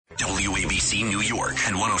WABC New York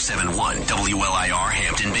and 107.1 WLIR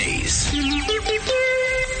Hampton Bays.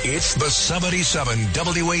 It's the 77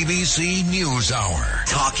 WABC News Hour.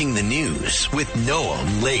 Talking the news with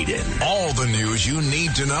Noam, Laden. All the news you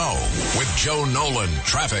need to know with Joe Nolan,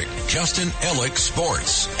 traffic, Justin Ellick,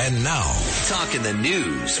 sports. And now, Talking the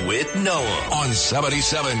news with Noam on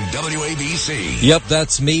 77 WABC. Yep,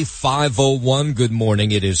 that's me, 5:01. Good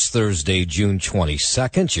morning. It is Thursday, June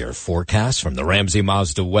 22nd. Your forecast from the Ramsey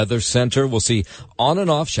Mazda Weather Center. We'll see on and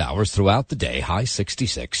off showers throughout the day, high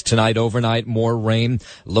 66. Tonight, overnight, more rain,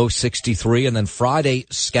 low 63. And then Friday,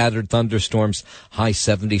 scattered thunderstorms, high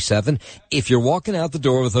 77. If you're walking out the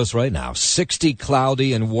door with us right now, 60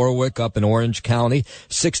 cloudy in Warwick up in Orange County,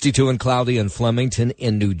 62 and cloudy in Flemington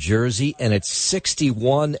in New Jersey, and it's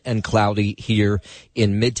 61 and cloudy here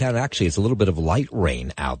in Midtown. Actually, it's a little bit of light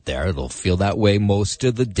rain out there. It'll feel that way most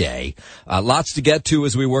of the day. Lots to get to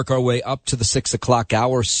as we work our way up to the 6 o'clock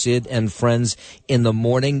hour. Sid and friends in the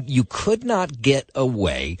morning. You could not get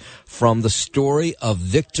away from the story of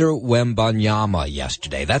Victor Wembanyama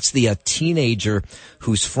yesterday. That's the teenager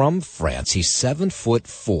who's from France. He's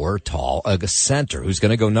 7'4" tall, a center who's going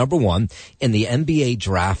to go number one in the NBA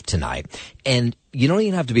draft tonight. And you don't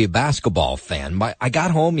even have to be a basketball fan. I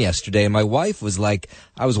got home yesterday and my wife was like,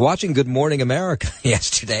 I was watching Good Morning America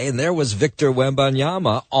yesterday and there was Victor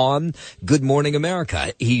Wembanyama on Good Morning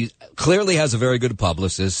America. He clearly has a very good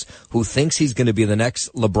publicist who thinks he's going to be the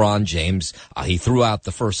next LeBron James. He threw out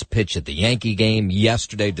the first pitch at the Yankee game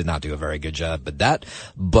yesterday, did not do a very good job at that.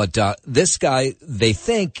 But this guy, they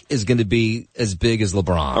think, is going to be as big as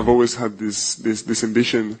LeBron. I've always had this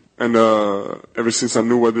ambition. And ever since I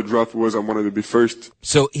knew what the draft was, I wanted to be first.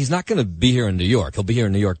 So he's not going to be here in New York. He'll be here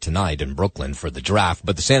in New York tonight in Brooklyn for the draft.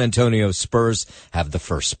 But the San Antonio Spurs have the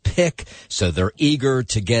first pick, so they're eager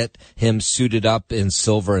to get him suited up in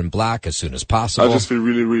silver and black as soon as possible. I just feel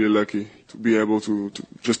really, really lucky to be able to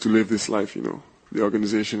live this life, you know. The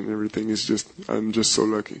organization and everything is I'm just so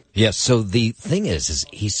lucky. Yes, so the thing is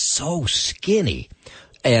he's so skinny.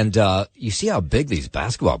 And you see how big these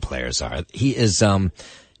basketball players are. He is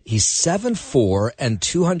he's 7'4" and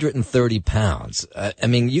 230 pounds. I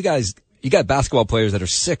mean, you got basketball players that are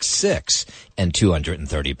 6'6" and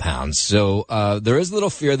 230 pounds. So there is a little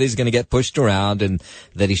fear that he's going to get pushed around and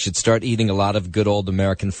that he should start eating a lot of good old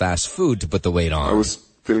American fast food to put the weight on. I was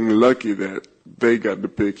feeling lucky that they got the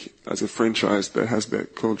pick as a franchise that has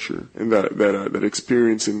that culture and that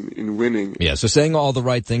experience in winning. Yeah, so saying all the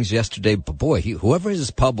right things yesterday, but boy, whoever his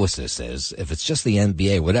publicist is, if it's just the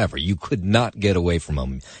NBA, whatever, you could not get away from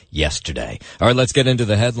him yesterday. All right, let's get into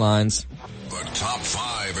the headlines. The top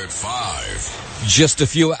 5 at 5. Just a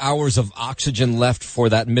few hours of oxygen left for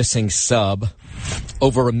that missing sub.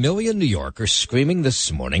 Over 1 million New Yorkers screaming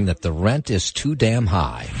this morning that the rent is too damn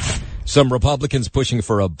high. Some Republicans pushing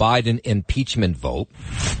for a Biden impeachment vote.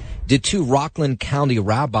 Did 2 Rockland County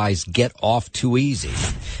rabbis get off too easy?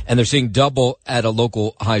 And they're seeing double at a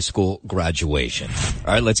local high school graduation.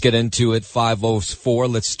 All right, let's get into it.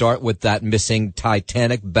 5:04. Let's start with that missing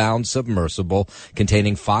Titanic-bound submersible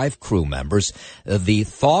containing 5 crew members. The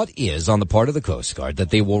thought is, on the part of the Coast Guard, that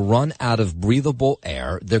they will run out of breathable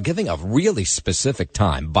air. They're giving a really specific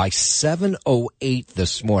time, by 7:08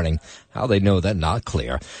 this morning. How they know that, not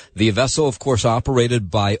clear. The vessel, of course,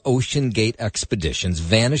 operated by Ocean Gate Expeditions,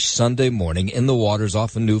 vanished Sunday morning in the waters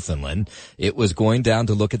off of Newfoundland. It was going down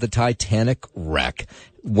to look at the Titanic wreck.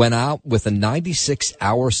 Went out with a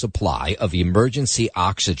 96-hour supply of emergency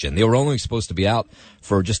oxygen. They were only supposed to be out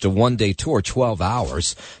for just a one-day tour, 12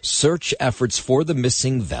 hours. Search efforts for the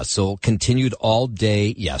missing vessel continued all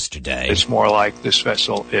day yesterday. It's more like this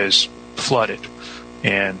vessel is flooded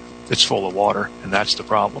and it's full of water, and that's the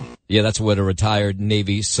problem. Yeah, that's what a retired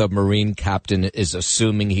Navy submarine captain is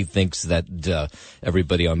assuming. He thinks that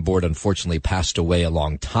everybody on board unfortunately passed away a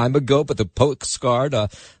long time ago, but the Coast Guard,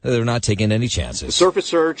 they're not taking any chances. The surface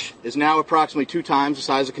search is now approximately 2 times the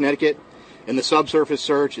size of Connecticut, and the subsurface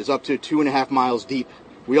search is up to 2.5 miles deep.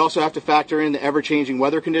 We also have to factor in the ever-changing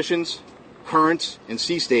weather conditions, currents, and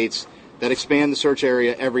sea states that expand the search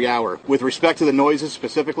area every hour. With respect to the noises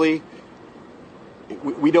specifically,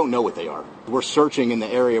 we don't know what they are. We're searching in the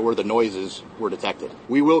area where the noises were detected.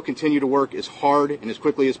 We will continue to work as hard and as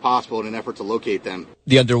quickly as possible in an effort to locate them.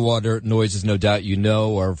 The underwater noises, no doubt you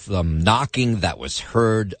know, are knocking that was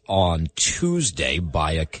heard on Tuesday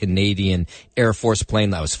by a Canadian Air Force plane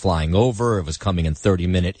that was flying over. It was coming in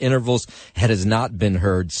 30-minute intervals. It has not been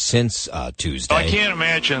heard since Tuesday. I can't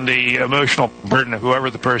imagine the emotional burden of whoever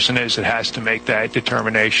the person is that has to make that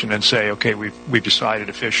determination and say, okay, we've decided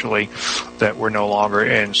officially that we're no longer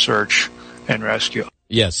in search and rescue.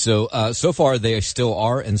 Yes, so far they still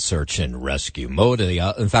are in search and rescue mode.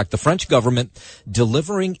 In fact, the French government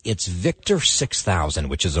delivering its Victor 6000,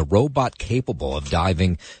 which is a robot capable of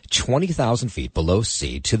diving 20,000 feet below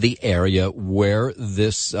sea to the area where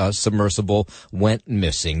this submersible went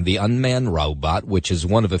missing. The unmanned robot, which is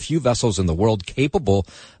one of a few vessels in the world capable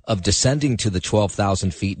of descending to the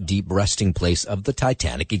 12,000 feet deep resting place of the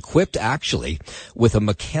Titanic, equipped actually with a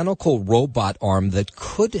mechanical robot arm that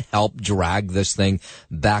could help drag this thing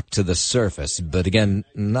back to the surface. But again,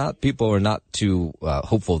 people are not too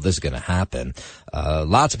hopeful this is going to happen.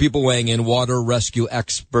 Lots of people weighing in. Water rescue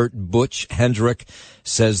expert Butch Hendrick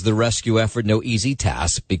says the rescue effort no easy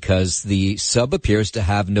task because the sub appears to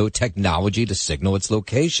have no technology to signal its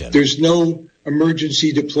location. There's no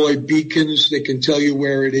emergency deployed beacons that can tell you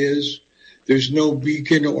where it is. There's no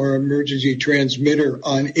beacon or emergency transmitter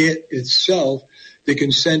on it itself that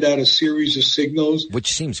can send out a series of signals.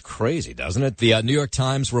 Which seems crazy, doesn't it? The New York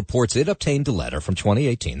Times reports it obtained a letter from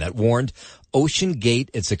 2018 that warned Ocean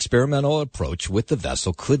Gate its experimental approach with the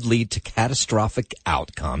vessel could lead to catastrophic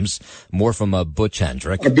outcomes. More from Butch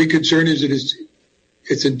Hendrick. Our big concern is that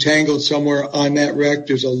it's entangled somewhere on that wreck.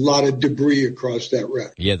 There's a lot of debris across that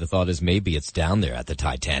wreck. Yeah, the thought is maybe it's down there at the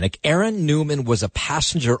Titanic. Aaron Newman was a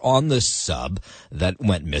passenger on this sub that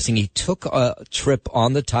went missing. He took a trip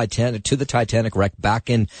on the Titanic to the Titanic wreck back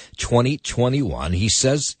in 2021. He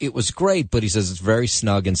says it was great, but he says it's very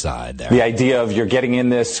snug inside there. The idea of you're getting in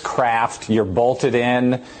this craft, you're bolted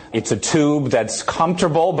in. It's a tube that's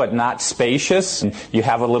comfortable but not spacious. You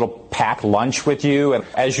have a little packed lunch with you, and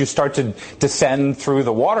as you start to descend through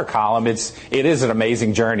the water column, it is an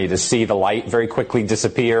amazing journey to see the light very quickly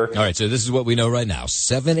disappear. All right, so this is what we know right now.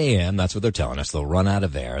 7 a.m., that's what they're telling us. They'll run out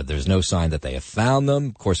of air. There's no sign that they have found them.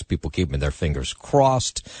 Of course, people keeping their fingers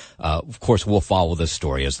crossed. Of course, we'll follow this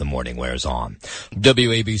story as the morning wears on.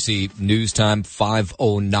 WABC News Time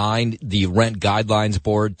 5:09. The Rent Guidelines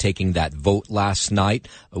Board taking that vote last night,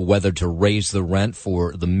 whether to raise the rent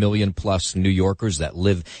for the million-plus New Yorkers that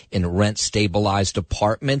live in rent-stabilized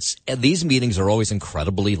apartments. And these meetings are always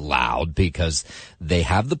incredibly loud because they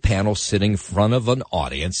have the panel sitting in front of an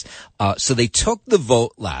audience. So they took the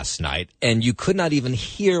vote last night, and you could not even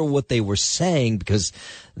hear what they were saying because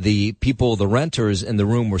the renters in the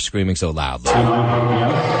room were screaming so loudly. And I vote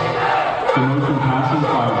yes. The motion passes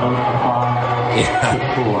by a vote of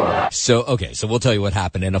 5 to 4. So we'll tell you what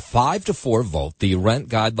happened. In a 5-4 vote, the Rent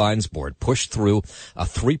Guidelines Board pushed through a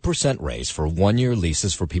 3% raise for 1-year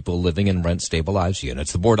leases for people living in rent-stabilized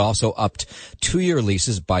units. The board also upped 2-year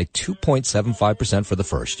leases by 2.75% for the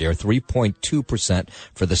first year, 3.2%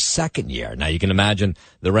 for the second year. Now, you can imagine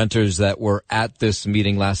the renters that were at this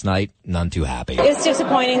meeting last night, none too happy. It's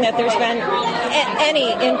disappointing that there's been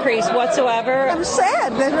any increase whatsoever. I'm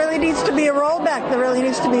sad. There really needs to be a rollback. There really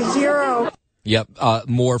needs to be zero. Yep,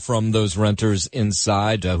 more from those renters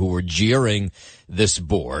inside who were jeering this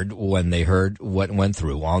board when they heard what went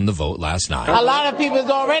through on the vote last night. A lot of people is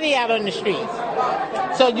already out on the streets,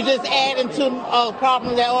 so you just add into a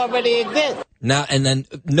problem that already exists. Now, and then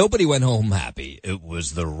nobody went home happy. It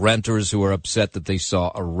was the renters who were upset that they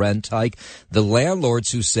saw a rent hike, the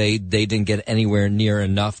landlords who say they didn't get anywhere near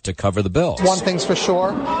enough to cover the bill. One thing's for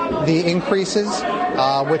sure, the increases,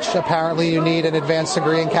 which apparently you need an advanced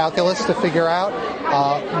degree in calculus to figure out,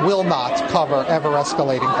 will not cover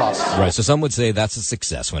ever-escalating costs. Right, so some would say that's a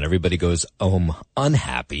success when everybody goes home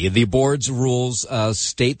unhappy. The board's rules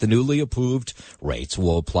state the newly approved rates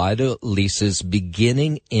will apply to leases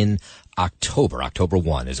beginning in October. October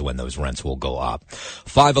 1 is when those rents will go up.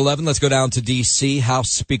 5:11, let's go down to D.C.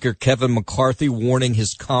 House Speaker Kevin McCarthy warning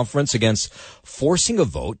his conference against forcing a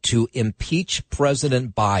vote to impeach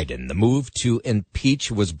President Biden. The move to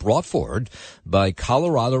impeach was brought forward by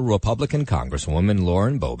Colorado Republican Congresswoman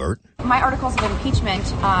Lauren Boebert. My articles of impeachment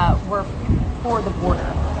were for the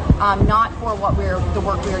border, not for the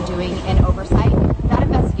work we are doing in oversight. That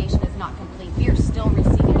investigation is not complete. We are still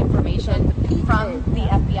receiving information from the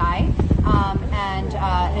FBI,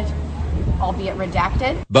 albeit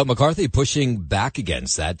redacted. But McCarthy pushing back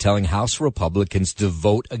against that, telling House Republicans to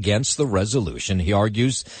vote against the resolution. He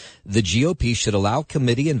argues the GOP should allow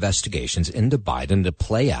committee investigations into Biden to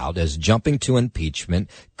play out, as jumping to impeachment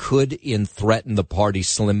could threaten the party's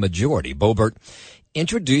slim majority. Boebert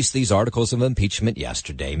introduced these articles of impeachment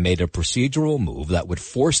yesterday, made a procedural move that would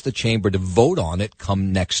force the chamber to vote on it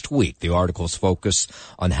come next week. The articles focus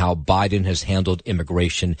on how Biden has handled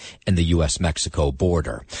immigration and the U.S.-Mexico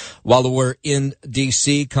border. While we're in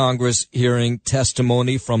D.C., Congress hearing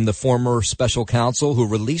testimony from the former special counsel who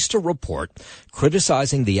released a report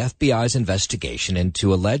criticizing the FBI's investigation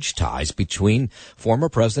into alleged ties between former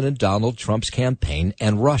President Donald Trump's campaign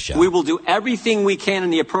and Russia. We will do everything we can in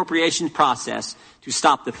the appropriation process to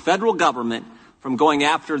stop the federal government from going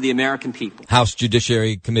after the American people. House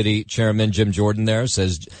Judiciary Committee Chairman Jim Jordan there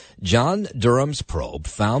says John Durham's probe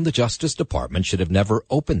found the Justice Department should have never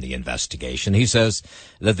opened the investigation. He says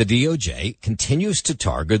that the DOJ continues to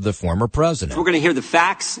target the former president. We're going to hear the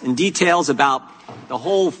facts and details about the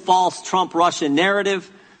whole false Trump-Russian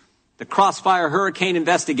narrative, the Crossfire Hurricane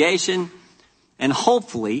investigation, and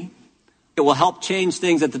hopefully it will help change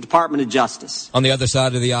things at the Department of Justice. On the other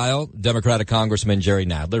side of the aisle, Democratic Congressman Jerry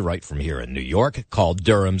Nadler, right from here in New York, called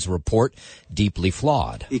Durham's report deeply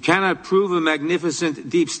flawed. He cannot prove a magnificent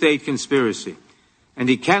deep state conspiracy, and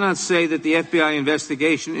he cannot say that the FBI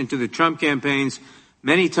investigation into the Trump campaign's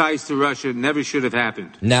many ties to Russia never should have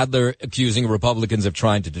happened. Nadler accusing Republicans of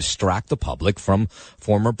trying to distract the public from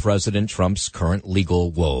former President Trump's current legal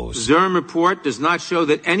woes. The Durham report does not show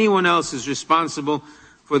that anyone else is responsible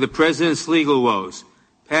for the president's legal woes,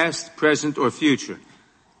 past, present, or future.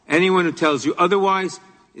 Anyone who tells you otherwise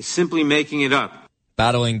is simply making it up.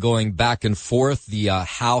 Battling going back and forth, the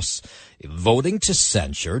House voting to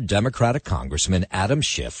censure Democratic Congressman Adam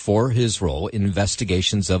Schiff for his role in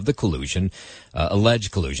investigations of the collusion,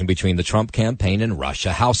 alleged collusion between the Trump campaign and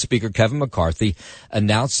Russia. House Speaker Kevin McCarthy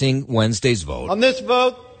announcing Wednesday's vote. On this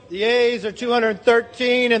vote, the ayes are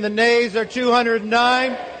 213 and the nays are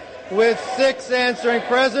 209. With 6 answering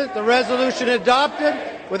present, the resolution adopted.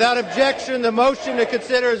 Without objection, the motion to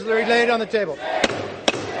consider is laid on the table.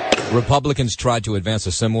 Republicans tried to advance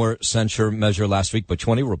a similar censure measure last week, but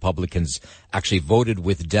 20 Republicans actually voted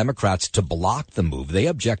with Democrats to block the move. They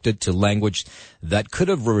objected to language that could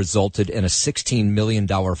have resulted in a $16 million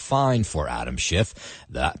fine for Adam Schiff.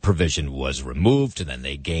 That provision was removed, and then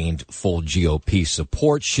they gained full GOP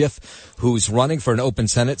support. Schiff, who's running for an open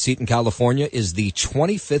Senate seat in California, is the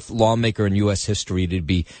 25th lawmaker in U.S. history to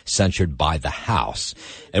be censured by the House.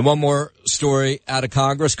 And one more story out of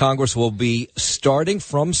Congress. Congress will be starting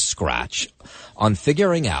from scratch on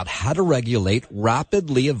figuring out how to regulate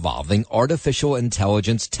rapidly evolving artificial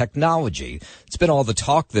intelligence technology. It's been all the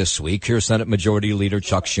talk this week. Here's Senate Majority Leader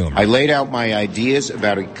Chuck Schumer. I laid out my ideas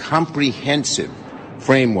about a comprehensive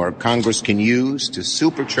framework Congress can use to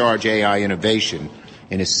supercharge AI innovation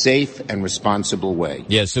in a safe and responsible way.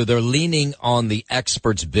 Yeah, so they're leaning on the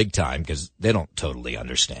experts big time because they don't totally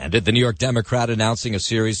understand it. The New York Democrat announcing a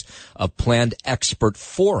series of planned expert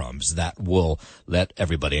forums that will let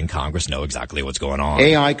everybody in Congress know exactly what's going on.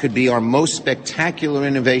 AI could be our most spectacular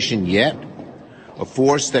innovation yet, a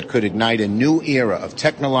force that could ignite a new era of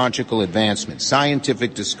technological advancement,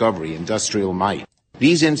 scientific discovery, industrial might.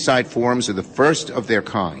 These Insight forums are the first of their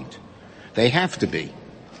kind. They have to be,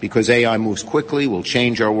 because AI moves quickly, will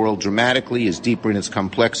change our world dramatically, is deeper in its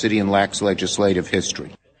complexity, and lacks legislative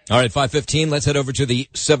history. All right, 5:15, let's head over to the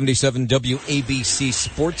 77 WABC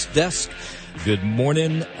Sports Desk. Good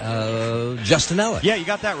morning, Justin Ellick. Yeah, you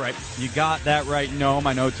got that right. You got that right, Noam.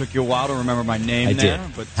 I know it took you a while to remember my name I there.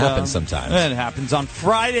 did. But happens sometimes. It happens on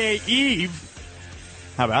Friday Eve.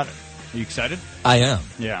 How about it? Are you excited? I am.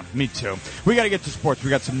 Yeah, me too. We got to get to sports. We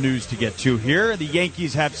got some news to get to here. The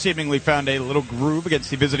Yankees have seemingly found a little groove against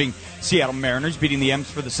the visiting Seattle Mariners, beating the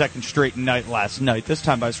M's for the second straight night last night, this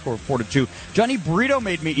time by a score of 4-2. Johnny Brito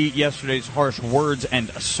made me eat yesterday's harsh words and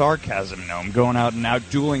sarcasm, Noam, going out and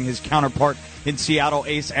out-dueling his counterpart in Seattle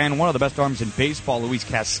ace and one of the best arms in baseball, Luis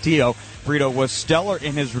Castillo. Brito was stellar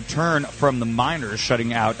in his return from the minors,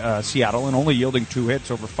 shutting out Seattle and only yielding 2 hits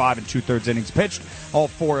over 5 2/3 innings pitched. All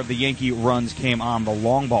 4 of the Yankee runs came on the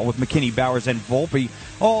long ball, with McKinney, Bowers, and Volpe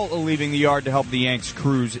all leaving the yard to help the Yanks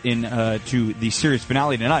cruise in to the series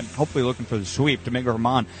finale tonight. Hopefully looking for the sweep. Domingo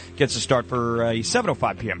Germán gets a start for a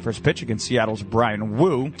 7:05 p.m. first pitch against Seattle's Brian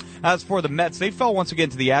Wu. As for the Mets, they fell once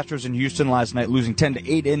again to the Astros in Houston last night, losing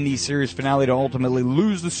 10-8 in the series finale to ultimately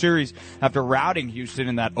lose the series after routing Houston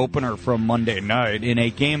in that opener from Monday night. In a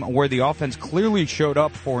game where the offense clearly showed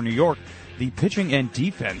up for New York, the pitching and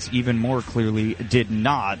defense even more clearly did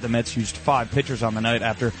not. The Mets used 5 pitchers on the night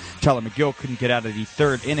after Tyler McGill couldn't get out of the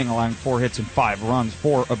third inning, allowing 4 hits and 5 runs,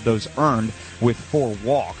 4 of those earned with 4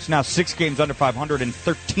 walks. Now 6 games under 500 and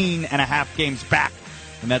 13 and a half games back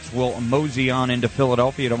The Mets will mosey on into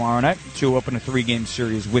Philadelphia tomorrow night to open a 3-game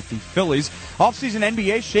series with the Phillies. Offseason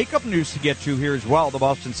NBA shakeup news to get to here as well. The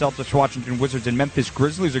Boston Celtics, Washington Wizards, and Memphis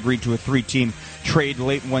Grizzlies agreed to a 3-team trade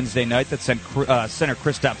late Wednesday night that sent center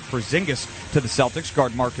Kristaps Porzingis to the Celtics,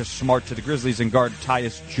 guard Marcus Smart to the Grizzlies, and guard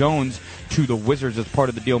Tyus Jones to the Wizards. As part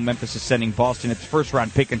of the deal, Memphis is sending Boston its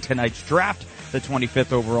first-round pick in tonight's draft, the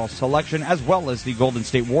 25th overall selection, as well as the Golden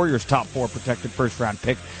State Warriors' top 4 protected first-round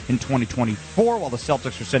pick in 2024, while the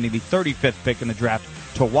Celtics are sending the 35th pick in the draft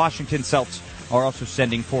to Washington. Celtics are also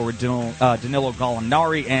sending forward Danilo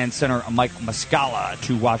Gallinari and center Mike Muscala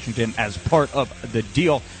to Washington as part of the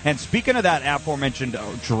deal. And speaking of that aforementioned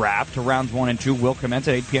draft, rounds 1 and 2 will commence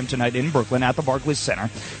at 8 p.m. tonight in Brooklyn at the Barclays Center.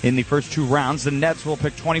 In the first 2 rounds, the Nets will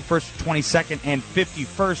pick 21st, 22nd, and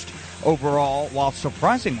 51st overall, while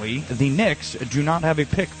surprisingly, the Knicks do not have a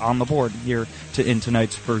pick on the board here in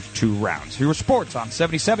tonight's first 2 rounds. Here are sports on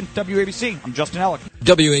 77 WABC. I'm Justin Ellick.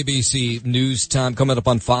 WABC News Time coming up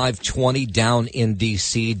on 5:20 down in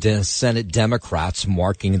D.C. Senate Democrats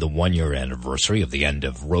marking the 1-year anniversary of the end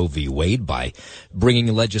of Roe v. Wade by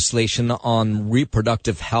bringing legislation on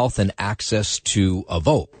reproductive health and access to a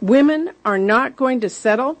vote. Women are not going to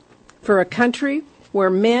settle for a country where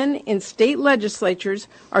men in state legislatures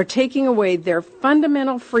are taking away their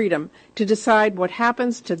fundamental freedom to decide what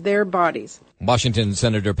happens to their bodies. Washington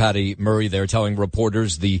Senator Patty Murray there telling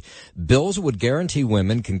reporters the bills would guarantee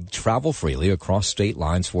women can travel freely across state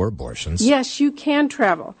lines for abortions. Yes, you can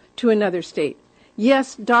travel to another state.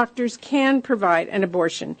 Yes, doctors can provide an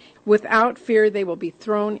abortion without fear they will be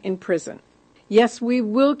thrown in prison. Yes, we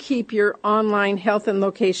will keep your online health and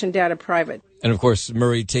location data private. And, of course,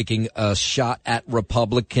 Murray taking a shot at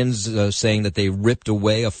Republicans, saying that they ripped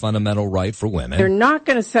away a fundamental right for women. They're not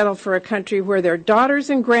going to settle for a country where their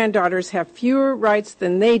daughters and granddaughters have fewer rights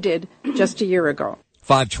than they did just a year ago.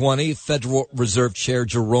 5:20, Federal Reserve Chair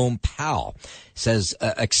Jerome Powell says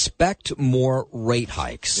expect more rate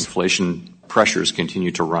hikes. Inflation pressures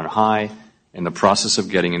continue to run high, and the process of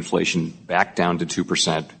getting inflation back down to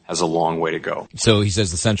 2% has a long way to go. So he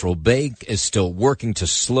says the central bank is still working to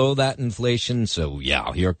slow that inflation. So,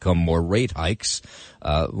 yeah, here come more rate hikes.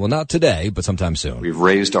 Well, not today, but sometime soon. We've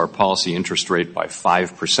raised our policy interest rate by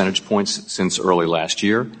 5 percentage points since early last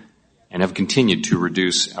year and have continued to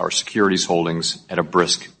reduce our securities holdings at a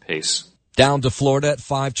brisk pace. Down to Florida at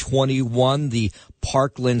 5:21, the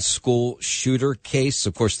Parkland school shooter case.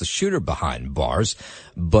 Of course, the shooter behind bars,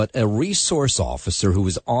 but a resource officer who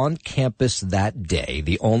was on campus that day,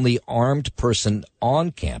 the only armed person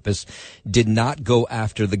on campus, did not go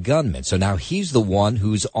after the gunman. So now he's the one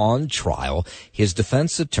who's on trial. His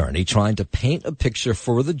defense attorney trying to paint a picture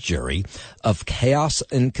for the jury of chaos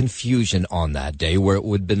and confusion on that day, where it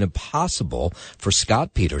would have been impossible for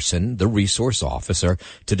Scott Peterson, the resource officer,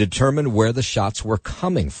 to determine where the shots were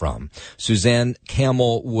coming from. Suzanne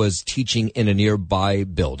Camel was teaching in a nearby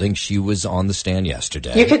building. She was on the stand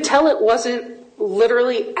yesterday. You could tell it wasn't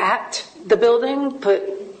literally at the building, but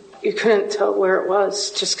you couldn't tell where it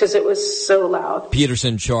was just because it was so loud.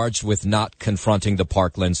 Peterson charged with not confronting the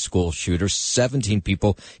Parkland school shooter. 17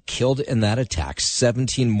 people killed in that attack.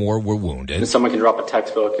 17 more were wounded. Someone can drop a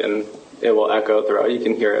textbook and it will echo throughout. You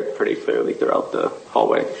can hear it pretty clearly throughout the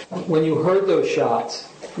hallway. When you heard those shots,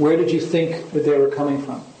 where did you think that they were coming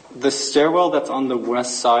from? The stairwell that's on the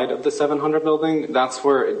west side of the 700 building, that's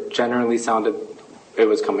where it generally sounded it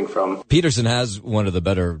was coming from. Peterson has one of the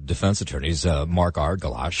better defense attorneys, Mark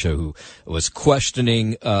Argalash, who was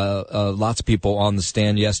questioning lots of people on the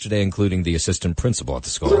stand yesterday, including the assistant principal at the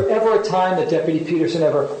school. Was there ever a time that Deputy Peterson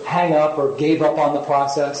ever hung up or gave up on the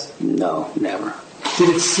process? No, never. Did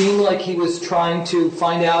it seem like he was trying to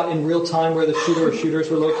find out in real time where the shooter or shooters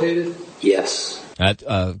were located? Yes.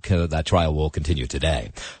 That trial will continue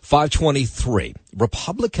today. 5:23,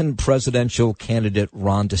 Republican presidential candidate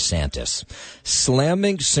Ron DeSantis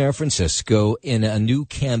slamming San Francisco in a new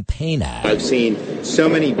campaign ad. I've seen so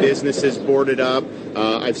many businesses boarded up.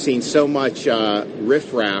 I've seen so much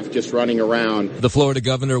riffraff just running around. The Florida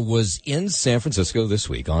governor was in San Francisco this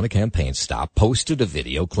week on a campaign stop, posted a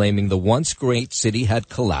video claiming the once great city had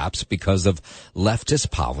collapsed because of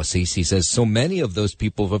leftist policies. He says so many of those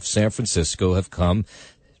people of San Francisco have come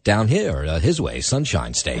down here, his way,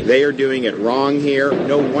 Sunshine State. They are doing it wrong here.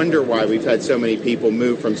 No wonder why we've had so many people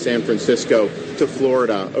move from San Francisco to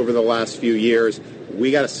Florida over the last few years.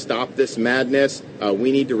 We got to stop this madness.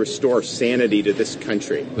 We need to restore sanity to this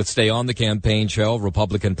country. Let's stay on the campaign trail.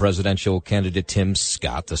 Republican presidential candidate Tim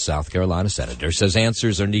Scott, the South Carolina senator, says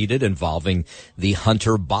answers are needed involving the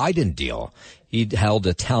Hunter Biden deal. He held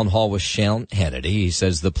a town hall with Sean Hannity. He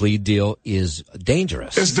says the plea deal is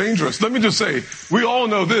dangerous. It's dangerous. Let me just say, we all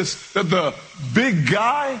know this, that the big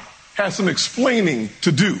guy has some explaining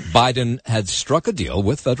to do. Biden had struck a deal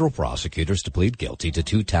with federal prosecutors to plead guilty to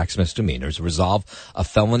 2 tax misdemeanors, resolve a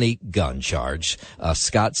felony gun charge.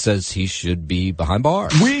 Scott says he should be behind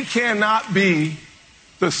bars. We cannot be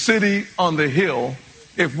the city on the hill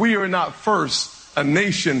if we are not first a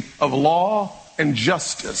nation of law and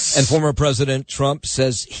justice. And former President Trump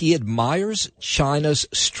says he admires China's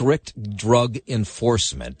strict drug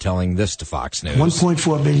enforcement, telling this to Fox News.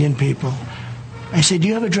 1.4 billion people. I said, do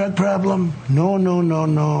you have a drug problem? No,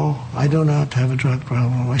 I do not have a drug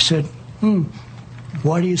problem. I said,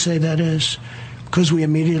 why do you say that is? Because we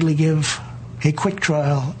immediately give a quick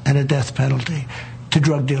trial and a death penalty to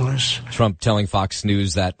drug dealers. Trump telling Fox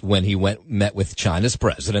News that when he met with China's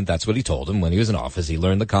president, that's what he told him when he was in office, he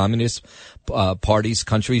learned the Communist Party's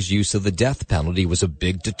country's use of the death penalty was a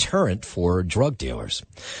big deterrent for drug dealers.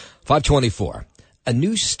 524. A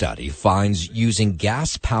new study finds using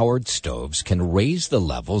gas-powered stoves can raise the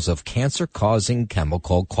levels of cancer-causing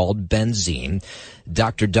chemical called benzene.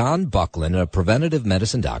 Dr. Don Buckland, a preventative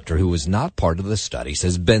medicine doctor who was not part of the study,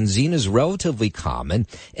 says benzene is relatively common,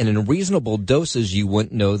 and in reasonable doses you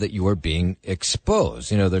wouldn't know that you are being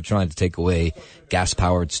exposed. You know, they're trying to take away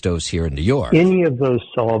gas-powered stoves here in New York. Any of those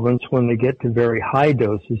solvents, when they get to very high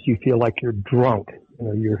doses, you feel like you're drunk. You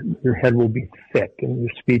know, your head will be thick and your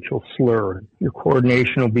speech will slur, your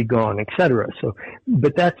coordination will be gone, etc. So,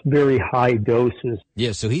 but that's very high doses.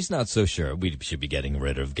 Yeah, so he's not so sure we should be getting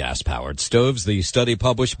rid of gas-powered stoves. The study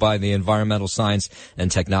published by the Environmental Science and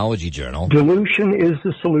Technology Journal. Dilution is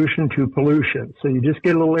the solution to pollution. So you just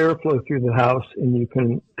get a little airflow through the house and you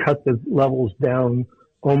can cut the levels down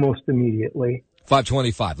almost immediately.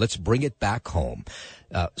 525. Let's bring it back home.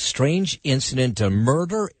 Strange incident, a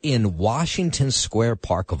murder in Washington Square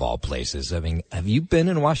Park of all places. I mean, have you been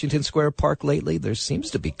in Washington Square Park lately? There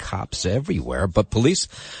seems to be cops everywhere, but police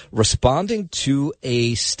responding to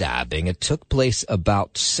a stabbing. It took place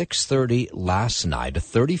about 6:30 last night. A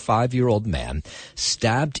 35-year-old man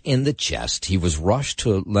stabbed in the chest. He was rushed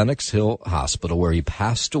to Lenox Hill Hospital where he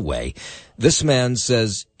passed away. This man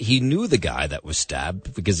says he knew the guy that was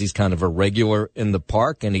stabbed because he's kind of a regular in the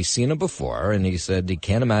park and he's seen him before, and he said he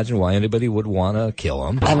can't imagine why anybody would want to kill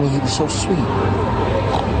him. I mean, he was so sweet.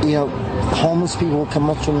 You know, homeless people would come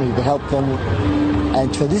up to him, he would help them,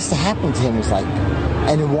 and for this to happen to him was like,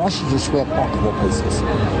 and in Washington Square Park of all places,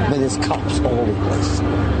 where there's cops all over the place,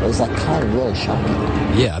 it was like kind of really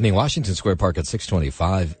shocking. Yeah, I mean, Washington Square Park at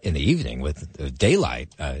 6:25 in the evening with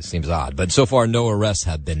daylight seems odd, but so far no arrests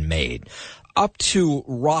have been made. Up to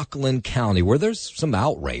Rockland County, where there's some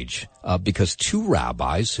outrage because 2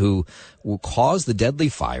 rabbis who caused the deadly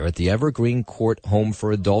fire at the Evergreen Court Home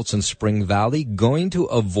for Adults in Spring Valley going to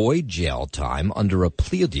avoid jail time under a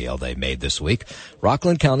plea deal they made this week.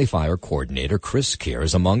 Rockland County Fire Coordinator Chris Keir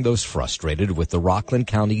is among those frustrated with the Rockland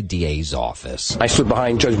County DA's office. I stood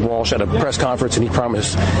behind Judge Walsh at a press conference, and he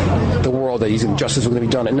promised the world that justice was going to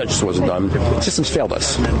be done, and justice wasn't done. The system's failed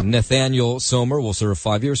us. Nathaniel Somer will serve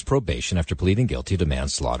 5 years probation after pleading guilty to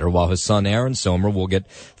manslaughter, while his son Aaron Somer will get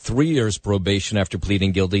 3 years probation after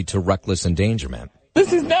pleading guilty to reckless endangerment.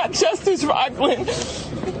 This is not justice, Rockland.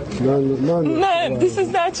 None. This is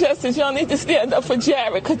not justice. Y'all need to stand up for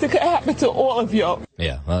Jared because it could happen to all of y'all.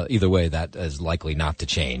 Yeah, either way, that is likely not to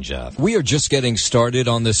change. We are just getting started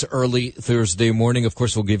on this early Thursday morning. Of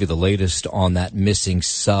course, we'll give you the latest on that missing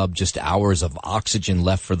sub, just hours of oxygen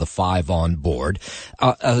left for the 5 on board.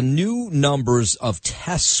 New numbers of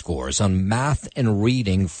test scores on math and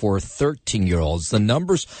reading for 13-year-olds. The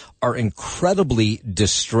numbers are incredibly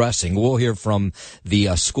distressing. We'll hear from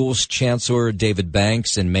the school's chancellor, David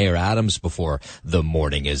Banks, and Mayor Adams before the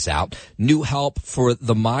morning is out. New help for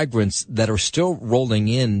the migrants that are still rolling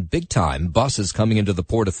in big time. Buses coming into the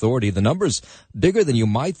Port Authority. The number's bigger than you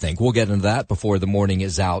might think. We'll get into that before the morning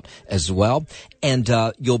is out as well. And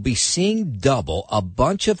you'll be seeing double a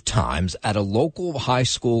bunch of times at a local high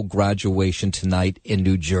school graduation tonight in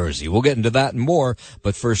New Jersey. We'll get into that and more,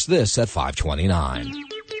 but first this at 5:29.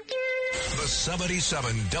 The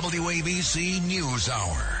 77 WABC News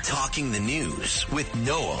Hour. Talking the news with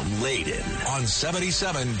Noam, Laden on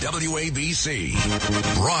 77 WABC.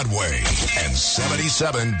 Broadway and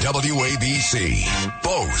 77 WABC.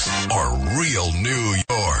 Both are real New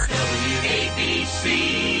York. WABC.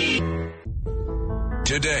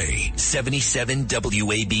 today. 77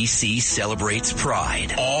 WABC celebrates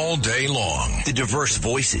Pride all day long. The diverse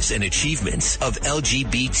voices and achievements of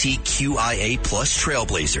LGBTQIA plus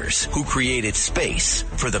trailblazers who created space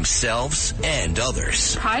for themselves and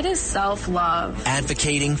others. Pride is self-love.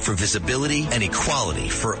 Advocating for visibility and equality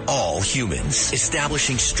for all humans.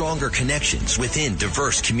 Establishing stronger connections within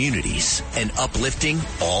diverse communities and uplifting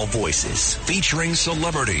all voices. Featuring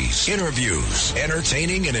celebrities, interviews,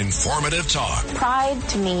 entertaining and informative talk. Pride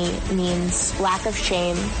to me means lack of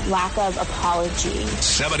shame, lack of apology.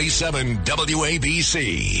 77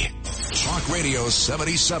 WABC. Talk Radio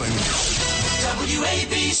 77.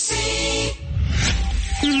 WABC.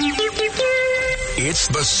 It's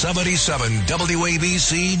the 77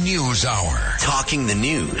 WABC News Hour. Talking the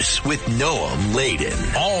news with Noam, Laden.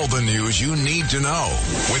 All the news you need to know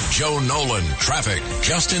with Joe Nolan, traffic,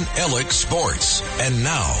 Justin Ellick, sports. And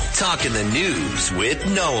now, Talking the news with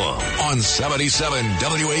Noam. On 77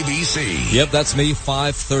 WABC. Yep, that's me,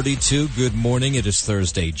 5:32. Good morning. It is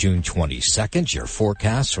Thursday, June 22nd. Your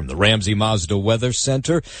forecast from the Ramsey Mazda Weather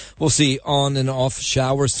Center. We'll see on and off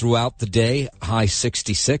showers throughout the day. High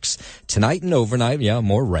 66. Tonight and overnight,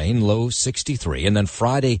 more rain, low 63. And then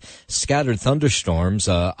Friday, scattered thunderstorms,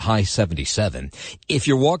 high 77. If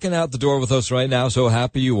you're walking out the door with us right now, so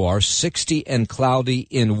happy you are. 60 and cloudy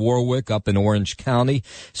in Warwick up in Orange County.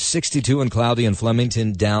 62 and cloudy in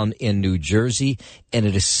Flemington down in New Jersey. And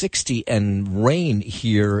it is 60 and rain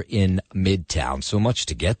here in Midtown. So much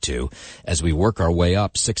to get to as we work our way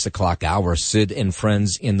up. 6 o'clock hour, Sid and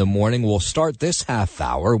Friends in the morning. We'll start this half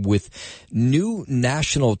hour with new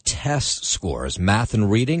national test scores. Math and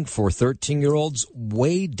reading for 13-year-olds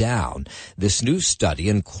way down. This new study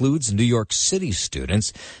includes New York City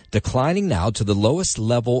students declining now to the lowest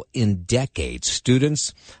level in decades.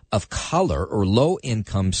 Students of color or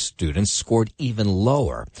low-income students scored even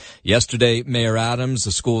lower. Yesterday, Mayor Adams,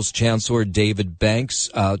 the school's chancellor, David Banks,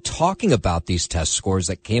 talking about these test scores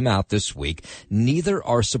that came out this week. Neither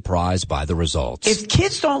are surprised by the results. If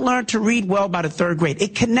kids don't learn to read well by the third grade,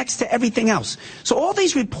 it connects to everything else. So all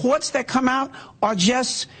these reports that come out are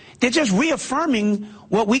they're just reaffirming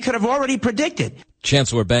what we could have already predicted.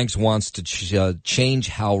 Chancellor Banks wants to change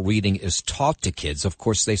how reading is taught to kids. Of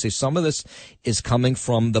course, they say some of this is coming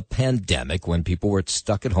from the pandemic when people were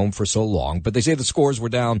stuck at home for so long. But they say the scores were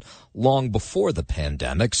down long before the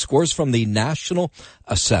pandemic. Scores from the National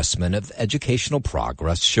Assessment of Educational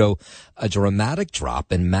Progress show a dramatic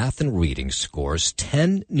drop in math and reading scores.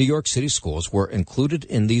 10 New York City schools were included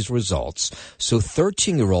in these results. So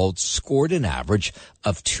 13-year-olds scored an average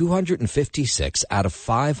of 256 out of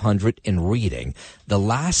 500 in reading. The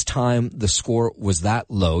last time the score was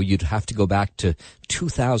that low, you'd have to go back to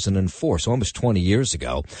 2004, so almost 20 years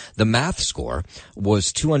ago. The math score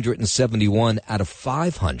was 271 out of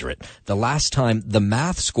 500. The last time the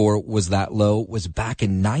math score was that low was back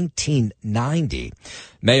in 1990.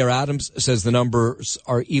 Mayor Adams says the numbers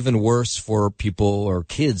are even worse for people or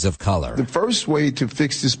kids of color. The first way to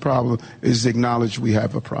fix this problem is to acknowledge we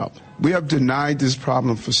have a problem. We have denied this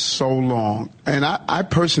problem for so long. And I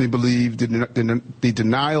personally believe the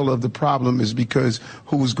denial of the problem is because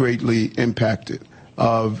who was greatly impacted.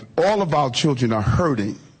 All of our children are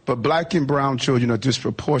hurting, but black and brown children are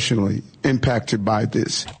disproportionately impacted by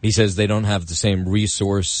this. He says they don't have the same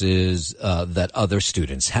resources that other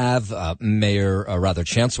students have.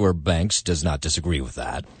 Chancellor Banks does not disagree with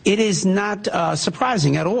that. It is not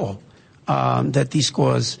surprising at all that these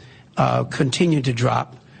scores continue to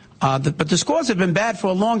drop. But the scores have been bad for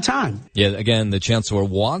a long time. Yeah, again, the chancellor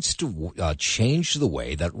wants to change the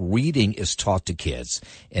way that reading is taught to kids.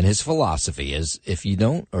 And his philosophy is if you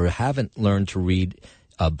don't or haven't learned to read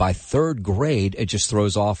by third grade, it just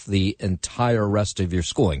throws off the entire rest of your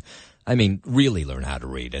schooling. I mean, really learn how to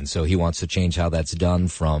read. And so he wants to change how that's done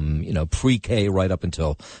from, pre-K right up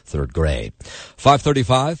until third grade.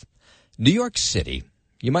 5:35, New York City.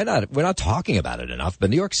 We're not talking about it enough,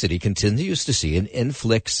 but New York City continues to see an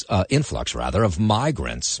influx of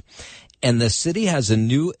migrants. And the city has a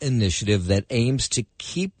new initiative that aims to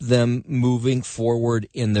keep them moving forward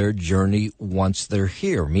in their journey once they're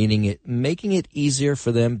here, meaning making it easier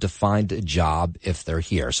for them to find a job if they're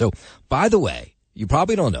here. So, by the way, you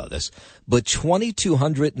probably don't know this, but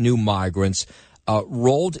 2,200 new migrants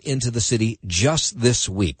rolled into the city just this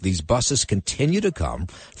week. These buses continue to come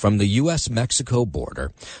from the U.S.-Mexico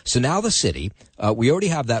border. So now the city, we already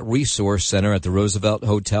have that resource center at the Roosevelt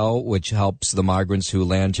Hotel, which helps the migrants who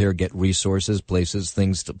land here get resources, places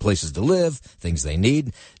to live, things they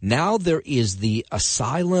need. Now there is the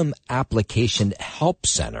Asylum Application Help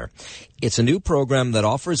Center. It's a new program that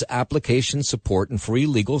offers application support and free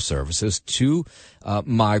legal services to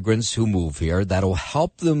migrants who move here that'll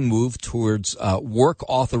help them move towards work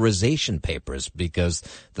authorization papers, because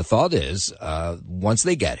the thought is once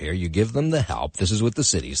they get here, you give them the help. This is what the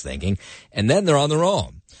city's thinking, and then they're on their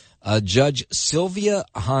own. Judge Sylvia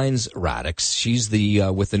Hines Radix, she's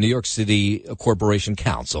with the New York City Corporation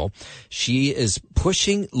Council. She is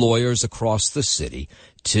pushing lawyers across the city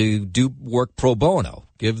to do work pro bono,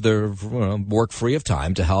 give their work free of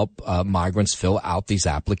time to help migrants fill out these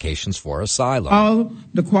applications for asylum. All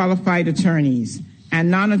the qualified attorneys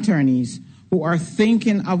and non-attorneys who are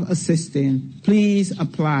thinking of assisting, please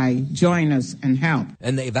apply, join us, and help.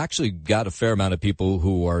 And they've actually got a fair amount of people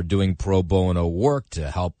who are doing pro bono work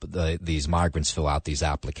to help these migrants fill out these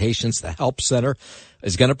applications. The Help Center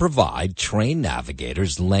is going to provide trained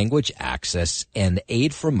navigators, language access, and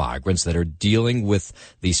aid for migrants that are dealing with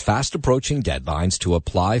these fast-approaching deadlines to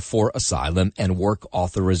apply for asylum and work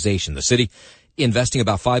authorization. The city investing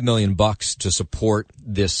about $5 million to support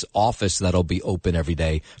this office that'll be open every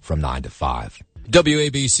day from 9 to 5.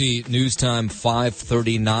 WABC News Time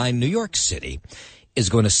 5:39. New York City is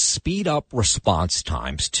going to speed up response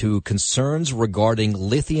times to concerns regarding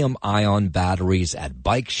lithium-ion batteries at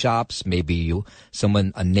bike shops. Maybe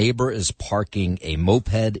a neighbor is parking a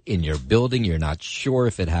moped in your building. You're not sure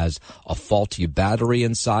if it has a faulty battery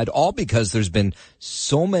inside, all because there's been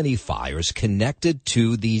so many fires connected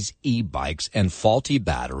to these e-bikes and faulty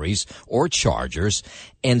batteries or chargers.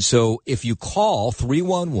 And so if you call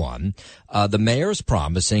 311, the mayor is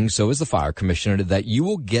promising, so is the fire commissioner, that you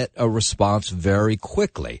will get a response very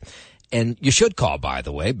quickly. And you should call, by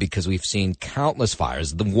the way, because we've seen countless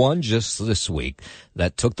fires. The one just this week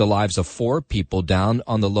that took the lives of 4 people down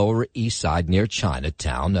on the Lower East Side near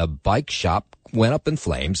Chinatown. A bike shop went up in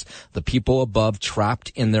flames. The people above,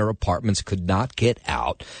 trapped in their apartments, could not get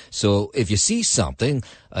out. So if you see something,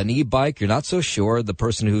 an e-bike, you're not so sure the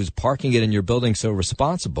person who's parking it in your building so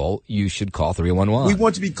responsible, you should call 311. We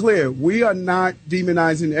want to be clear. We are not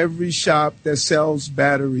demonizing every shop that sells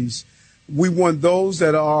batteries. We want those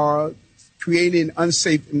that are creating an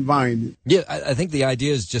unsafe environment. Yeah, I think the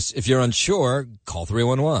idea is just, if you're unsure, call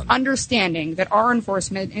 311. Understanding that our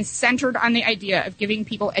enforcement is centered on the idea of giving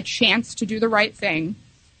people a chance to do the right thing,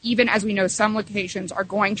 even as we know some locations are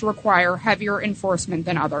going to require heavier enforcement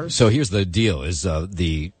than others. So here's the deal, is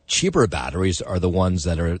the cheaper batteries are the ones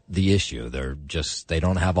that are the issue. They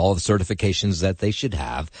don't have all the certifications that they should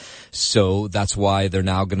have. So that's why they're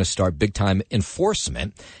now going to start big time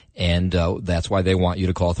enforcement. And that's why they want you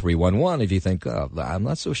to call 311 if you think, I'm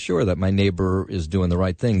not so sure that my neighbor is doing the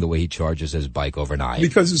right thing the way he charges his bike overnight.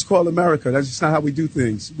 Because it's called America. That's just not how we do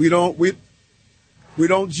things. We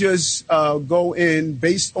don't just go in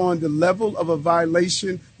based on the level of a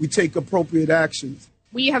violation. We take appropriate actions.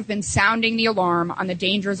 We have been sounding the alarm on the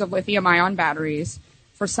dangers of lithium-ion batteries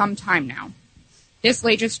for some time now. This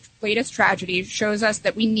latest tragedy shows us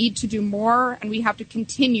that we need to do more, and we have to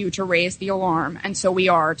continue to raise the alarm, and so we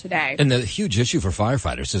are today. And the huge issue for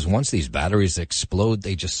firefighters is once these batteries explode,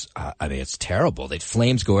 they just, it's terrible.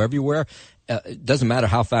 Flames go everywhere. It doesn't matter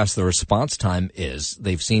how fast the response time is.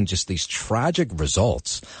 They've seen just these tragic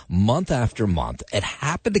results month after month. It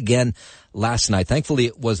happened again last night. Thankfully,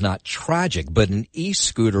 it was not tragic, but an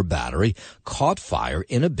e-scooter battery caught fire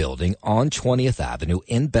in a building on 20th Avenue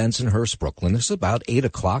in Bensonhurst, Brooklyn. This was about 8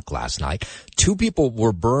 o'clock last night. 2 people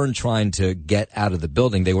were burned trying to get out of the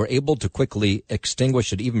building. They were able to quickly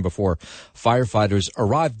extinguish it even before firefighters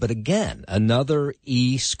arrived. But again, another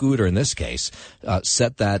e-scooter in this case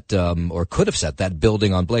set that, or could have set that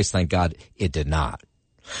building on blaze. Thank God it did not.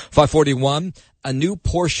 541, a new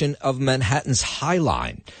portion of Manhattan's High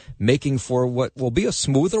Line, making for what will be a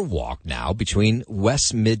smoother walk now between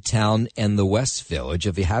West Midtown and the West Village.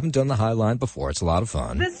 If you haven't done the High Line before, it's a lot of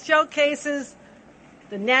fun. This showcases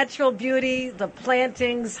the natural beauty, the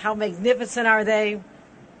plantings, how magnificent are they?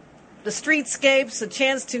 The streetscapes, a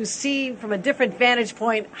chance to see from a different vantage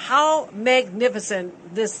point how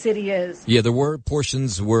magnificent this city is. Yeah, there were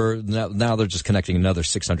portions now they're just connecting another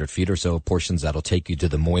 600 feet or so, portions that'll take you to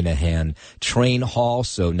the Moynihan train hall.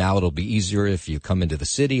 So now it'll be easier if you come into the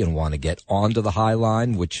city and want to get onto the High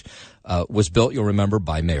Line, which was built, you'll remember,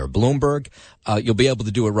 by Mayor Bloomberg. You'll be able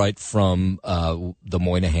to do it right from the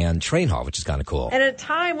Moynihan train hall, which is kind of cool. At a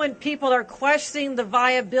time when people are questioning the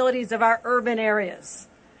viabilities of our urban areas,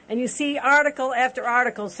 and you see article after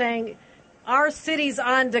article saying our city's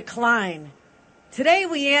on decline. Today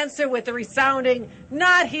we answer with a resounding,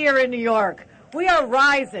 not here in New York. We are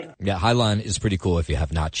rising. Yeah, Highline is pretty cool if you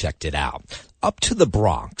have not checked it out. Up to the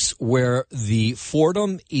Bronx, where the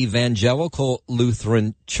Fordham Evangelical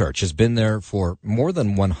Lutheran Church has been there for more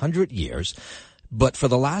than 100 years. But for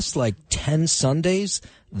the last 10 Sundays,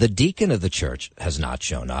 the deacon of the church has not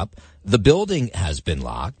shown up. The building has been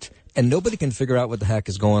locked, and nobody can figure out what the heck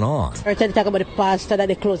is going on. Or to talk about the pastor that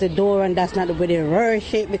they closed the door and that's not the way they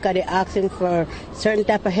worship because they asked him for certain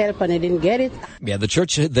type of help and they didn't get it. Yeah, the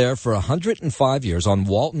church is there for 105 years on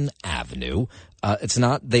Walton Avenue.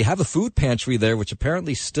 They have a food pantry there, which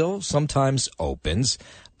apparently still sometimes opens.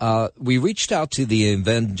 We reached out to the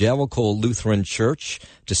Evangelical Lutheran Church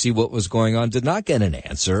to see what was going on. Did not get an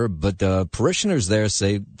answer, but the parishioners there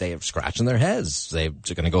say they are scratching their heads. They're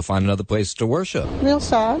going to go find another place to worship. Real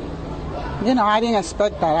sad. I didn't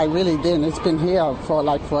expect that. I really didn't. It's been here for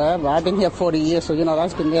forever. I've been here 40 years, so,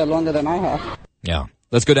 that's been there longer than I have. Yeah.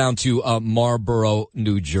 Let's go down to Marlboro,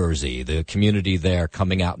 New Jersey. The community there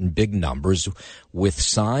coming out in big numbers with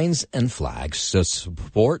signs and flags to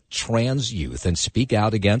support trans youth and speak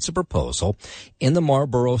out against a proposal in the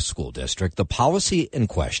Marlboro School District. The policy in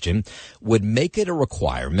question would make it a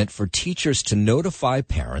requirement for teachers to notify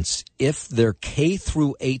parents if their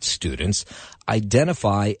K-8 students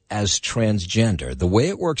identify as transgender. The way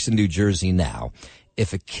it works in New Jersey now,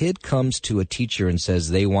 if a kid comes to a teacher and says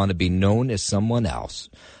they want to be known as someone else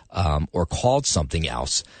or called something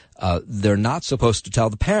else, they're not supposed to tell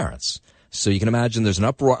the parents. So you can imagine there's an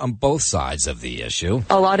uproar on both sides of the issue.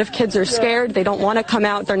 A lot of kids are scared. They don't want to come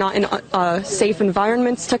out. They're not in safe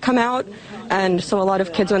environments to come out. And so a lot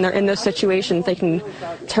of kids, when they're in those situations, they can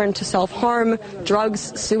turn to self-harm,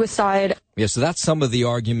 drugs, suicide. Yeah, so that's some of the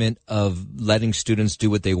argument of letting students do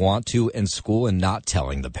what they want to in school and not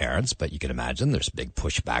telling the parents. But you can imagine there's big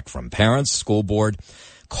pushback from parents, school board,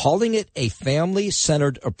 calling it a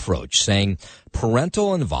family-centered approach, saying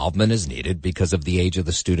parental involvement is needed because of the age of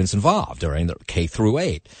the students involved during the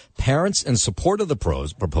K-8. Parents in support of the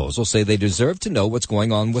proposal say they deserve to know what's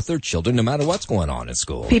going on with their children no matter what's going on in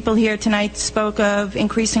school. People here tonight spoke of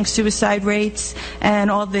increasing suicide rates and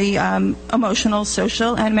all the emotional,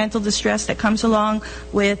 social, and mental distress that comes along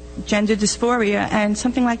with gender dysphoria, and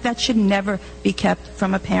something like that should never be kept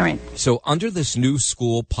from a parent. So under this new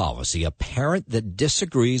school policy, a parent that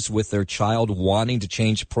disagrees with their child wanting to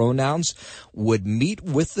change pronouns would meet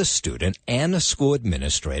with the student and a school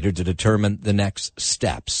administrator to determine the next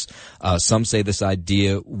steps. Some say this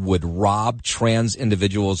idea would rob trans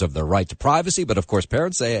individuals of their right to privacy, but of course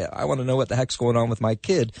parents say, I want to know what the heck's going on with my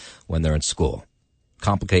kid when they're in school.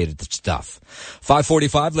 Complicated stuff.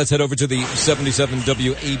 5:45, let's head over to the 77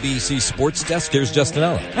 WABC Sports Desk. Here's Justin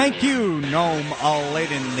Ella. Thank you, Noam.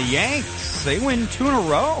 Laden. The Yanks, they win 2 in a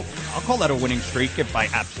row. I'll call that a winning streak if I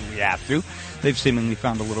absolutely have to. They've seemingly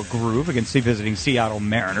found a little groove against the visiting Seattle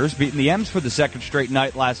Mariners, beating the M's for the second straight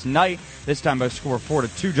night last night, this time by a score of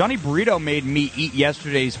 4-2. Johnny Burrito made me eat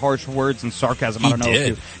yesterday's harsh words and sarcasm. I don't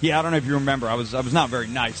know if you remember. I was not very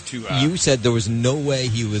nice to You said there was no way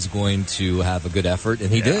he was going to have a good effort,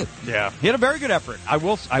 and he did. Yeah. He had a very good effort. I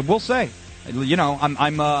will say.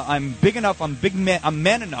 I'm big enough, I'm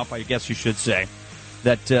man enough, I guess you should say,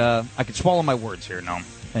 that I could swallow my words here, Noam,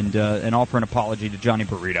 and offer an apology to Johnny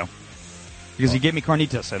Burrito. Because he gave me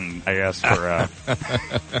carnitas, and I asked for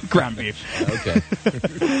ground beef.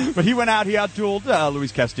 Okay. But he went out, he outdueled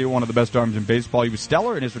Luis Castillo, one of the best arms in baseball. He was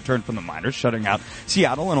stellar in his return from the minors, shutting out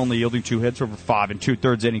Seattle and only yielding 2 hits over 5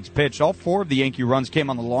 2/3 innings pitched. All 4 of the Yankee runs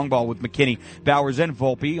came on the long ball with McKinney, Bowers, and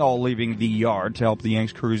Volpe, all leaving the yard to help the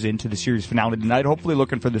Yanks cruise into the series finale tonight, hopefully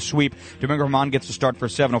looking for the sweep. Domingo Germán gets to start for a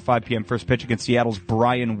 7:05 p.m. first pitch against Seattle's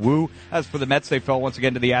Brian Wu. As for the Mets, they fell once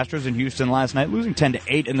again to the Astros in Houston last night, losing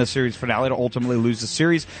 10-8 in the series finale to ultimately lose the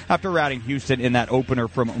series after routing Houston in that opener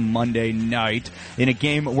from Monday night. In a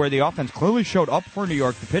game where the offense clearly showed up for New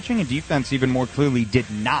York, the pitching and defense even more clearly did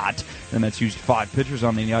not. The Mets used 5 pitchers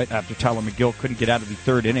on the night after Tyler McGill couldn't get out of the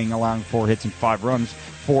third inning, allowing 4 hits and 5 runs,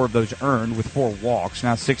 4 of those earned with 4 walks.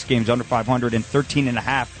 Now 6 games under 500 and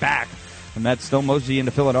 13.5 back. The Mets still mosey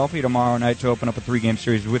into Philadelphia tomorrow night to open up a 3-game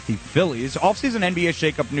series with the Phillies. Offseason NBA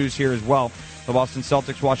shakeup news here as well. The Boston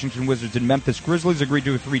Celtics, Washington Wizards, and Memphis Grizzlies agreed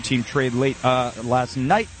to a 3-team trade late last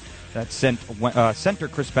night that sent center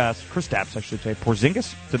Kristaps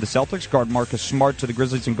Porzingis to the Celtics, guard Marcus Smart to the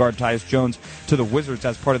Grizzlies, and guard Tyus Jones to the Wizards.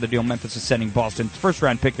 As part of the deal, Memphis is sending Boston's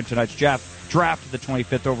first-round pick in tonight's draft, the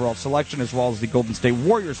 25th overall selection, as well as the Golden State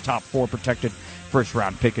Warriors' top 4 protected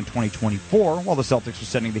first-round pick in 2024, while the Celtics are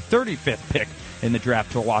sending the 35th pick in the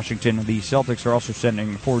draft to Washington. The Celtics are also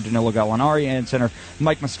sending forward Danilo Gallinari and center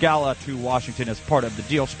Mike Muscala to Washington as part of the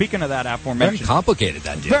deal. Speaking of that aforementioned... Very complicated,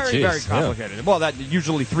 that deal. Very complicated. Yeah. Well, that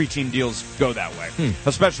usually 3-team team deals go that way,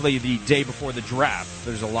 especially the day before the draft.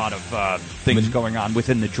 There's a lot of things going on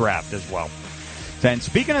within the draft as well. And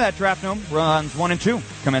speaking of that draft, Noam, rounds 1 and 2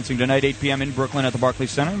 commencing tonight, 8 p.m. in Brooklyn at the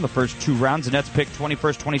Barclays Center. The first 2 rounds, the Nets pick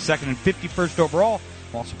 21st, 22nd, and 51st overall.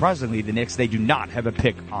 While surprisingly, the Knicks, they do not have a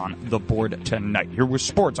pick on the board tonight. Here with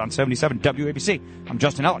sports on 77 WABC. I'm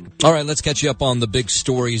Justin Ellick. All right, let's catch you up on the big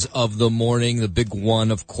stories of the morning. The big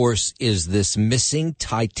one, of course, is this missing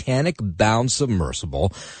Titanic-bound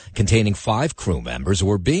submersible containing 5 crew members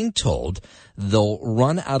who are being told they'll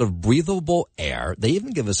run out of breathable air. They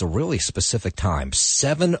even give us a really specific time,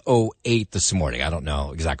 7:08 this morning. I don't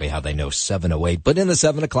know exactly how they know 7:08, but in the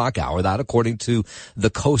 7 o'clock hour, that according to the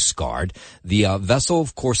Coast Guard. The vessel,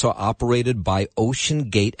 of course, are operated by Ocean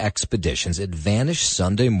Gate Expeditions. It vanished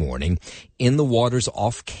Sunday morning in the waters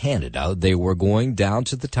off Canada. They were going down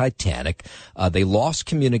to the Titanic. They lost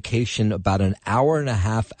communication about an hour and a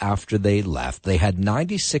half after they left. They had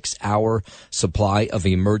 96-hour supply of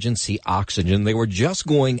emergency oxygen. They were just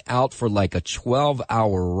going out for like a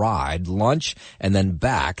 12-hour ride, lunch, and then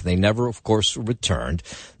back. They never, of course, returned.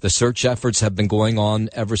 The search efforts have been going on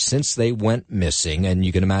ever since they went missing, and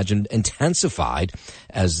you can imagine intensified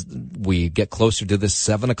as we get closer to this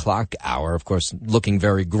 7 o'clock hour. Of course, looking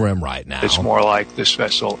very grim right now. It's more like this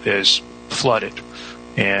vessel is flooded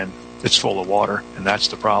and it's full of water, and that's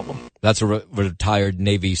the problem. That's a retired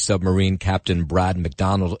Navy submarine captain Brad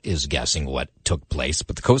McDonald is guessing what took place.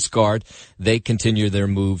 But the Coast Guard, they continue their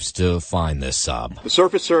moves to find this sub. The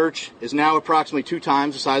surface search is now approximately 2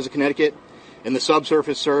 times the size of Connecticut, and the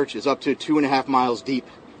subsurface search is up to 2.5 miles deep.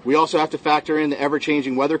 We also have to factor in the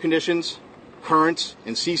ever-changing weather conditions, currents,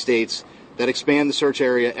 and sea states that expand the search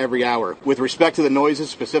area every hour. With respect to the noises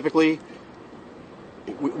specifically,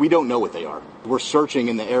 we don't know what they are. We're searching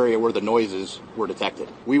in the area where the noises were detected.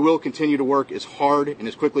 We will continue to work as hard and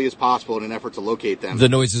as quickly as possible in an effort to locate them. The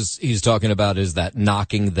noises he's talking about is that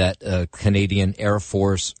knocking that Canadian Air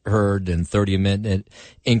Force heard in 30-minute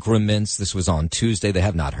increments. This was on Tuesday. They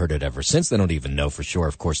have not heard it ever since. They don't even know for sure,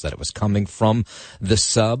 of course, that it was coming from the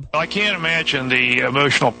sub. I can't imagine the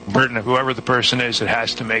emotional burden of whoever the person is that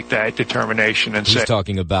has to make that determination and he's say.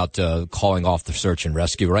 Talking about calling off the search and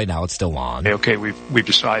rescue. Right now, it's still on. Okay, we've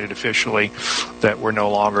decided officially that we're no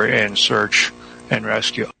longer in search and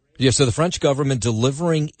rescue. Yeah, so the French government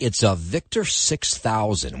delivering its Victor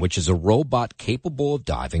 6000, which is a robot capable of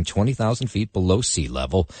diving 20,000 feet below sea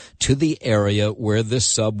level to the area where this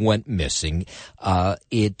sub went missing.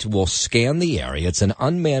 It will scan the area. It's an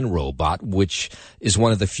unmanned robot, which is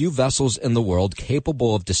one of the few vessels in the world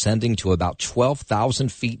capable of descending to about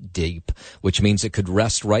 12,000 feet deep, which means it could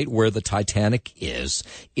rest right where the Titanic is.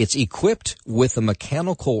 It's equipped with a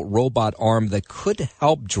mechanical robot arm that could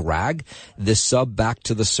help drag this sub back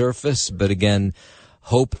to the surface. But again,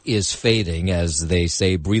 hope is fading. As they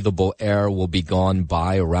say, breathable air will be gone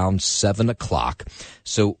by around 7 o'clock.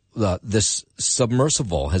 So this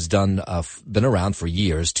submersible has been around for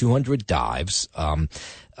years, 200 dives.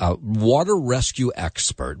 Water rescue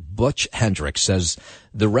expert Butch Hendricks says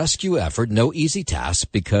the rescue effort, no easy task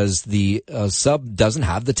because the sub doesn't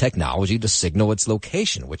have the technology to signal its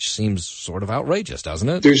location, which seems sort of outrageous, doesn't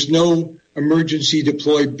it? There's no emergency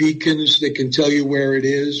deployed beacons that can tell you where it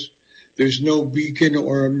is. There's no beacon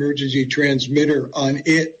or emergency transmitter on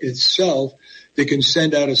it itself that can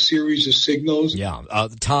send out a series of signals. Yeah.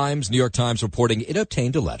 The New York Times reporting it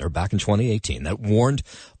obtained a letter back in 2018 that warned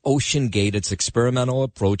Ocean Gate its experimental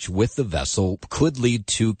approach with the vessel could lead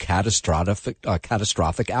to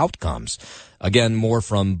catastrophic outcomes. Again, more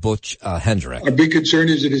from Butch Hendrick. Our big concern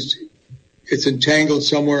is that it's entangled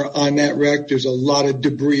somewhere on that wreck. There's a lot of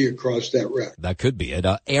debris across that wreck. That could be it.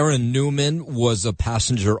 Aaron Newman was a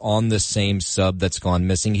passenger on this same sub that's gone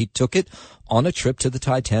missing. He took it on a trip to the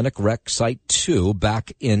Titanic wreck site 2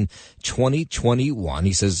 back in 2021.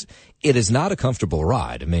 He says it is not a comfortable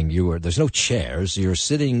ride. I mean, there's no chairs. You're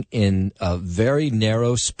sitting in a very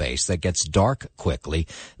narrow space that gets dark quickly.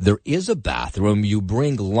 There is a bathroom. You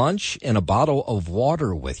bring lunch and a bottle of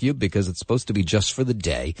water with you because it's supposed to be just for the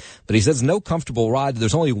day. But he says no comfortable ride.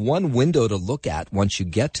 There's only one window to look at once you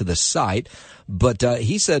get to the site. But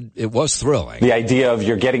he said it was thrilling. The idea of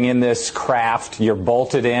you're getting in this craft, you're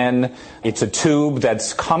bolted in. It's a tube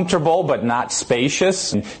that's comfortable but not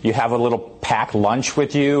spacious. You have a little packed lunch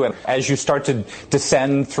with you. And as you start to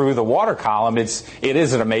descend through the water column, it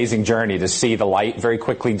is an amazing journey to see the light very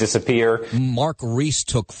quickly disappear. Mark Reese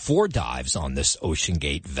took 4 dives on this Ocean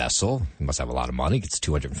Gate vessel. He must have a lot of money. It's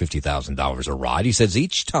 $250,000 a ride. He says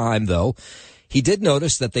each time, though, he did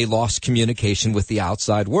notice that they lost communication with the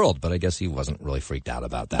outside world, but I guess he wasn't really freaked out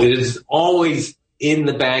about that. It is always in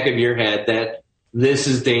the back of your head that this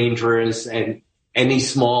is dangerous and any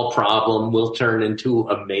small problem will turn into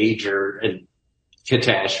a major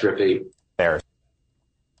catastrophe. There.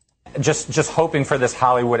 Just hoping for this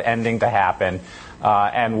Hollywood ending to happen.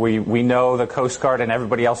 And we know the Coast Guard and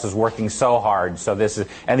everybody else is working so hard. So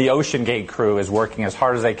and the Ocean Gate crew is working as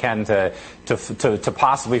hard as they can to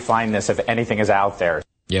possibly find this if anything is out there.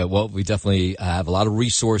 Yeah, well, we definitely have a lot of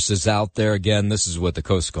resources out there. Again, this is what the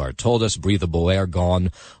Coast Guard told us. Breathable air gone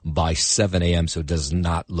by 7 a.m., so it does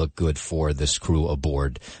not look good for this crew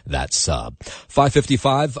aboard that sub.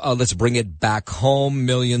 5:55, let's bring it back home.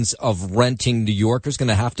 Millions of renting New Yorkers going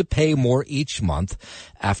to have to pay more each month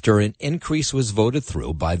after an increase was voted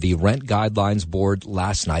through by the Rent Guidelines Board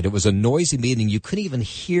last night. It was a noisy meeting. You couldn't even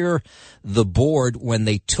hear the board when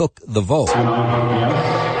they took the vote.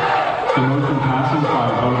 The motion passes by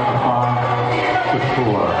a vote of 5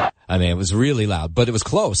 to 4. I mean, it was really loud, but it was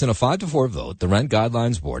close. In a 5-4 vote, the Rent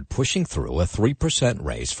Guidelines Board pushing through a 3%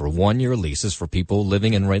 raise for one-year leases for people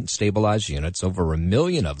living in rent-stabilized units, over 1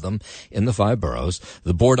 million of them in the 5 boroughs.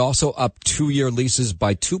 The board also upped 2-year leases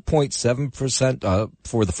by 2.7%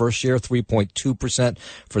 for the first year, 3.2%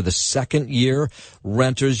 for the second year.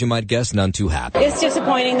 Renters, you might guess, none too happy. It's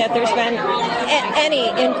disappointing that there's been any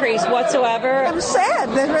increase whatsoever. I'm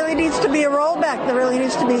sad. There really needs to be a rollback. There really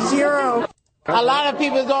needs to be zero. A lot of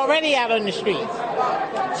people is already out on the streets.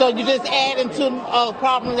 So you just add into a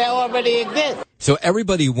problem that already exists. So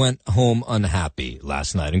everybody went home unhappy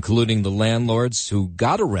last night, including the landlords who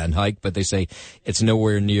got a rent hike, but they say it's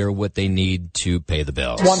nowhere near what they need to pay the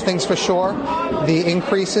bills. One thing's for sure, the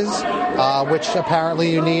increases, which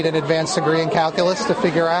apparently you need an advanced degree in calculus to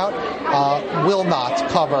figure out, will not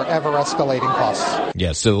cover ever-escalating costs.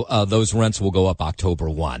 Yeah, so those rents will go up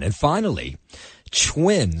October 1. And finally,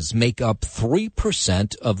 twins make up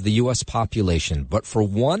 3% of the U.S. population, but for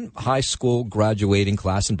one high school graduating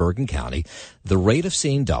class in Bergen County, the rate of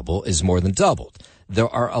seeing double is more than doubled. There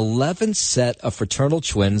are 11 set of fraternal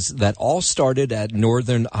twins that all started at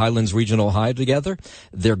Northern Highlands Regional High together.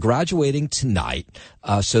 They're graduating tonight,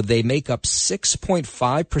 so they make up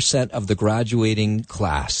 6.5% of the graduating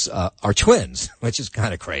class are twins, which is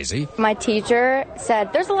kind of crazy. My teacher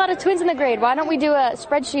said, there's a lot of twins in the grade. Why don't we do a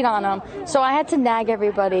spreadsheet on them? So I had to nag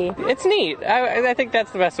everybody. It's neat. I think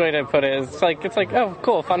that's the best way to put it. It's like, oh,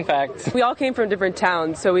 cool, fun fact. We all came from different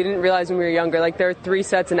towns, so we didn't realize when we were younger. Like, there are 3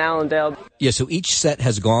 sets in Allendale. Yeah, so each set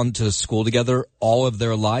has gone to school together all of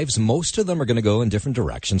their lives. Most of them are going to go in different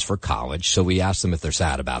directions for college, so we asked them if they're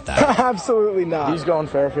sad about that. Absolutely not. He's going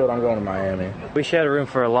Fairfield, I'm going to Miami. We shared a room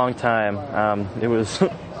for a long time. It was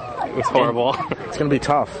horrible. It's going to be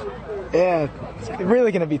tough. Yeah, it's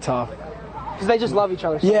really going to be tough. Because they just love each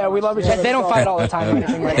other. Yeah, we love each other. They don't fight all the time or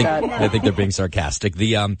anything like that. I think they're being sarcastic. By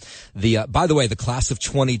the way, the class of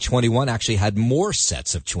 2021 actually had more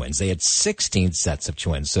sets of twins. They had 16 sets of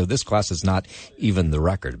twins. So this class is not even the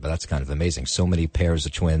record, but that's kind of amazing. So many pairs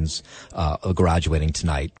of twins graduating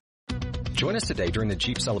tonight. Join us today during the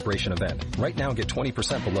Jeep Celebration event. Right now, get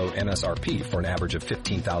 20% below MSRP for an average of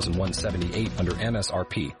 $15,178 under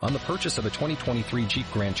MSRP on the purchase of a 2023 Jeep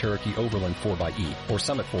Grand Cherokee Overland 4xE or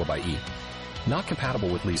Summit 4xE. Not compatible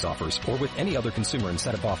with lease offers or with any other consumer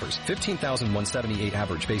incentive offers. $15,178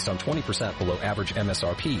 average based on 20% below average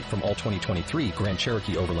MSRP from all 2023 Grand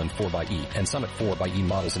Cherokee Overland 4xE and Summit 4xE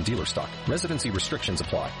models in dealer stock. Residency restrictions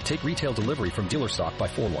apply. Take retail delivery from dealer stock by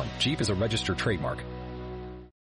 4/1. Jeep is a registered trademark.